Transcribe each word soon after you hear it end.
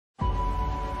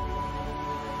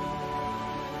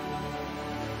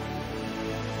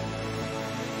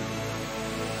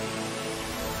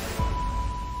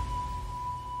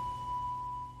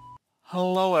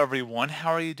Hello everyone,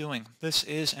 how are you doing? This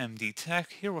is MD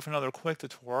Tech here with another quick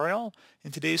tutorial.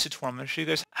 In today's tutorial, I'm going to show you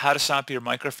guys how to stop your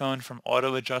microphone from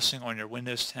auto-adjusting on your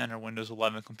Windows 10 or Windows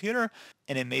 11 computer,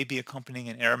 and it may be accompanying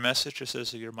an error message that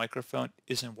says that your microphone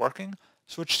isn't working.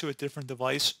 Switch to a different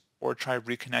device or try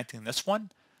reconnecting this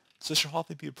one. So this should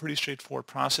hopefully be a pretty straightforward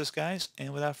process, guys,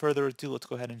 and without further ado, let's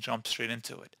go ahead and jump straight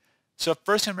into it. So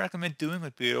first thing I recommend doing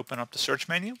would be to open up the search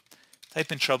menu,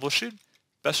 type in Troubleshoot.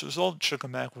 Best result should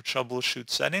come back with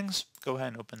Troubleshoot settings. Go ahead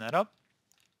and open that up.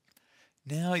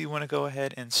 Now you want to go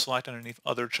ahead and select underneath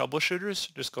other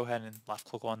troubleshooters. Just go ahead and left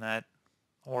click on that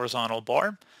horizontal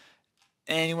bar.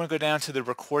 And you want to go down to the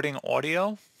recording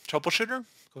audio troubleshooter.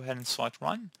 Go ahead and select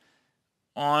run.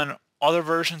 On other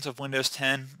versions of Windows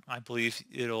 10, I believe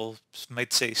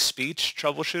might say speech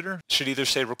troubleshooter. It should either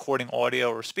say recording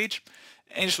audio or speech.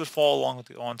 And you just would follow along with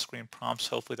the on-screen prompts.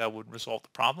 Hopefully that would resolve the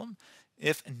problem.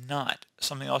 If not,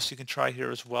 something else you can try here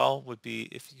as well would be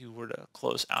if you were to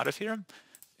close out of here and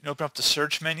open up the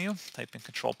search menu, type in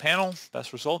control panel.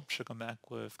 Best result should come back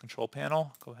with control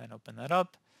panel. Go ahead and open that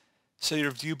up. Set your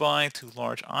view by to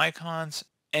large icons,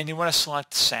 and you want to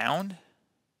select sound.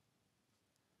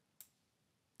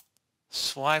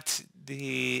 Select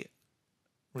the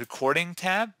recording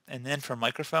tab, and then for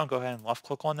microphone, go ahead and left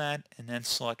click on that, and then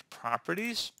select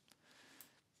properties.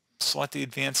 Select the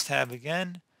advanced tab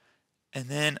again. And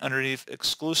then underneath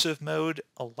exclusive mode,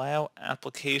 allow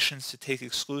applications to take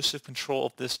exclusive control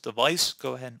of this device.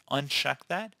 Go ahead and uncheck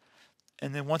that.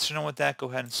 And then once you're done with that, go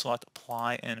ahead and select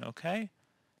apply and OK.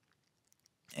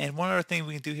 And one other thing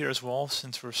we can do here as well,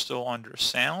 since we're still under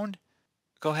sound,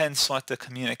 go ahead and select the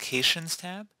communications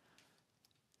tab.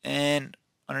 And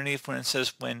underneath when it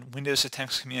says when Windows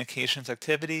detects communications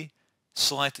activity,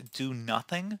 select do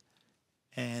nothing.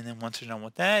 And then once you're done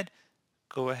with that,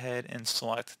 go ahead and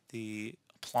select the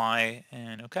apply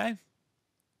and OK.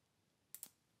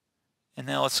 And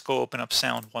now let's go open up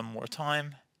sound one more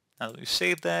time. Now that we've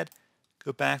saved that,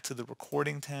 go back to the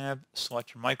recording tab,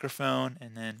 select your microphone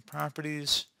and then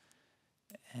properties.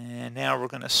 And now we're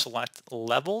going to select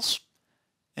levels.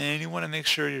 And you want to make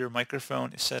sure your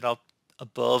microphone is set up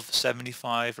above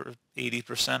 75 or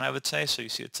 80%, I would say. So you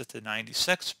see it's set to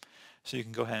 96. So you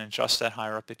can go ahead and adjust that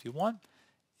higher up if you want.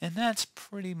 And that's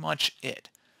pretty much it.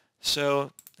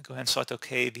 So go ahead and select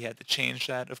OK if you had to change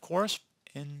that, of course.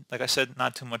 And like I said,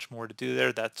 not too much more to do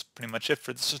there. That's pretty much it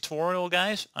for this tutorial,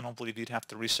 guys. I don't believe you'd have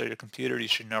to restart your computer. You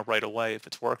should know right away if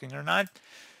it's working or not.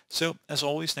 So as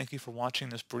always, thank you for watching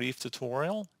this brief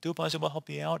tutorial. Do hope I was able to help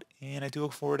you out, and I do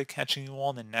look forward to catching you all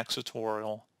in the next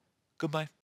tutorial. Goodbye.